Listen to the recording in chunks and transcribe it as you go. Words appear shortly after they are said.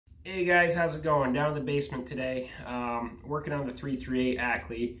Hey guys, how's it going? Down in the basement today, working on the 338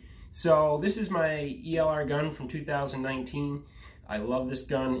 Ackley. So this is my ELR gun from 2019. I love this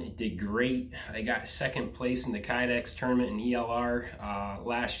gun. It did great. I got second place in the Kydex tournament in ELR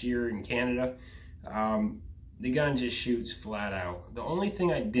last year in Canada. The gun just shoots flat out. The only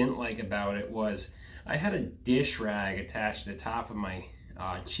thing I didn't like about it was I had a dish rag attached to the top of my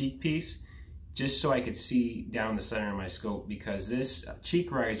cheek piece, just so I could see down the center of my scope, because this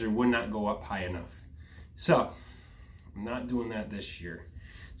cheek riser would not go up high enough. So I'm not doing that this year.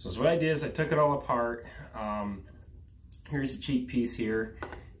 So what I did is I took it all apart. Here's the cheek piece here,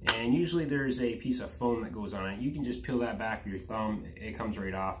 and usually there's a piece of foam that goes on it. You can just peel that back with your thumb, it comes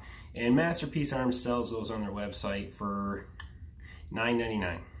right off. And Masterpiece Arms sells those on their website for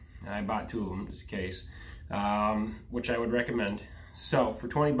 $9.99. I bought two of them just in case, which I would recommend. So for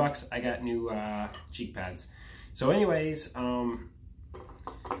 20 bucks, I got new cheek pads. So anyways,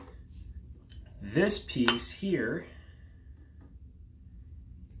 this piece here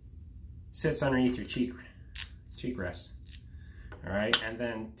sits underneath your cheek rest. All right, and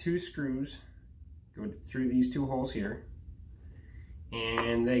then two screws go through these two holes here,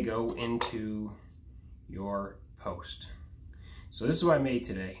 and they go into your post. So this is what I made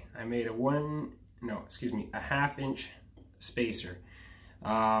today. I made a half-inch spacer,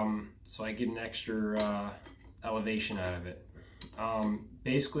 so I get an extra elevation out of it.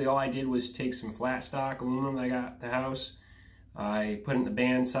 Basically all I did was take some flat stock aluminum that I got at the house, I put it in the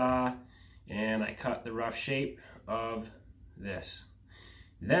bandsaw, and I cut the rough shape of this.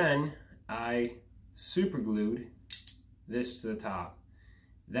 Then I super glued this to the top.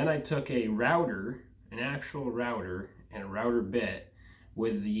 Then I took a router, an actual router, and a router bit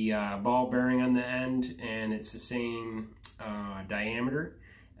with the ball bearing on the end, and it's the same diameter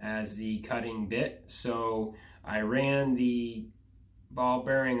as the cutting bit. So I ran the ball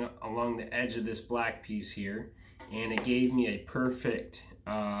bearing along the edge of this black piece here, and it gave me a perfect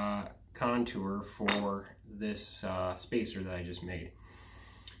contour for this spacer that I just made.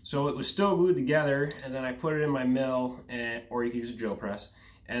 So it was still glued together, and then I put it in my mill, or you could use a drill press,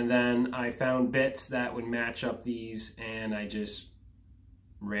 and then I found bits that would match up these, and I just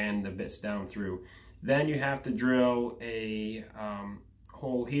ran the bits down through. Then you have to drill a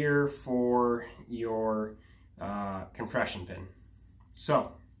hole here for your compression pin.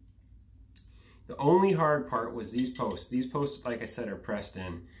 So the only hard part was these posts. These posts, like I said, are pressed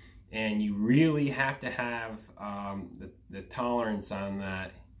in, and you really have to have the tolerance on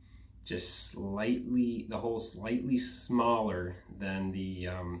that just slightly, the hole slightly smaller than the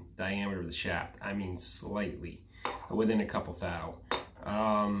diameter of the shaft. I mean slightly, within a couple thou.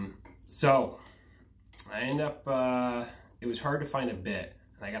 So I end up, it was hard to find a bit,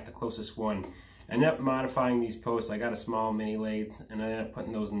 and I got the closest one. I ended up modifying these posts. I got a small mini lathe, and I ended up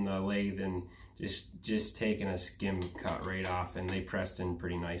putting those in the lathe and just taking a skim cut right off, and they pressed in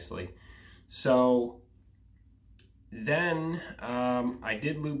pretty nicely. So then I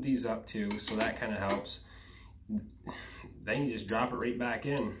did lube these up too, so that kind of helps. Then you just drop it right back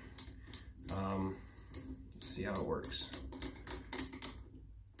in. See how it works.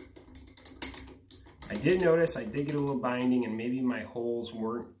 I did notice I did get a little binding, and maybe my holes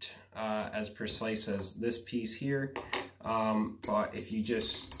weren't as precise as this piece here. But if you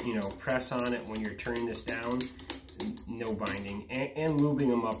just, press on it when you're turning this down, no binding. And lubing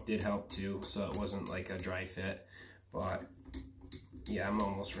them up did help too, so it wasn't like a dry fit. But yeah, I'm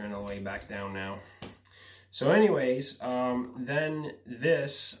almost ran all the way back down now. So anyways, then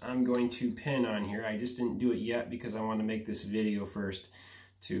this I'm going to pin on here. I just didn't do it yet because I wanted to make this video first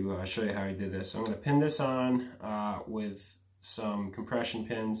to show you how I did this. So I'm going to pin this on with some compression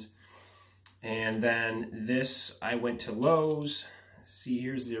pins. And then this, I went to Lowe's. See,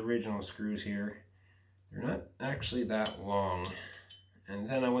 here's the original screws here. They're not actually that long. And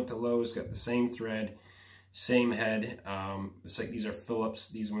then I went to Lowe's, got the same thread, same head. It's like these are Phillips.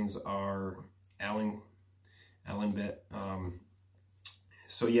 These ones are Allen bit.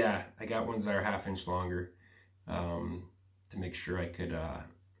 So yeah, I got ones that are ½ inch longer to make sure I could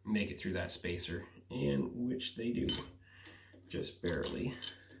make it through that spacer, and which they do, just barely.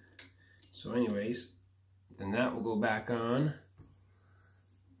 So anyways, then that will go back on.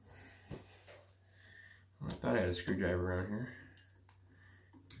 I thought I had a screwdriver around here.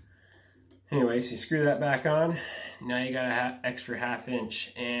 Anyways, you screw that back on. Now you got an extra ½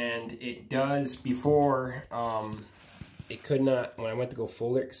 inch, and it does, before, it could not, when I went to go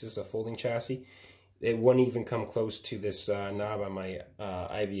fold it, because this is a folding chassis, it wouldn't even come close to this knob on my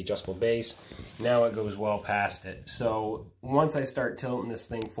IV adjustable base. Now it goes well past it. So once I start tilting this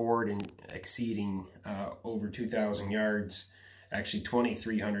thing forward and exceeding over 2,000 yards Actually,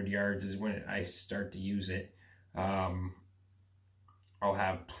 2,300 yards is when I start to use it. I'll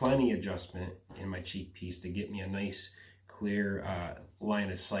have plenty adjustment in my cheek piece to get me a nice clear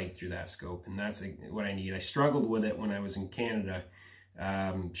line of sight through that scope, and that's what I need. I struggled with it when I was in Canada,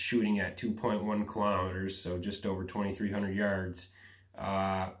 shooting at 2.1 kilometers, so just over 2,300 yards.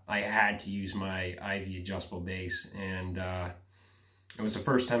 I had to use my IV adjustable base, and it was the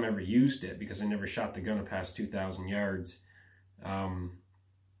first time I ever used it because I never shot the gun past 2,000 yards.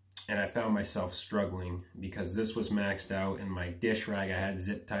 And I found myself struggling because this was maxed out and my dish rag I had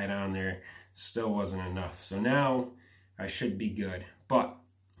zip tied on there still wasn't enough. So now I should be good. But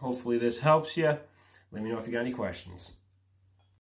hopefully this helps you. Let me know if you got any questions.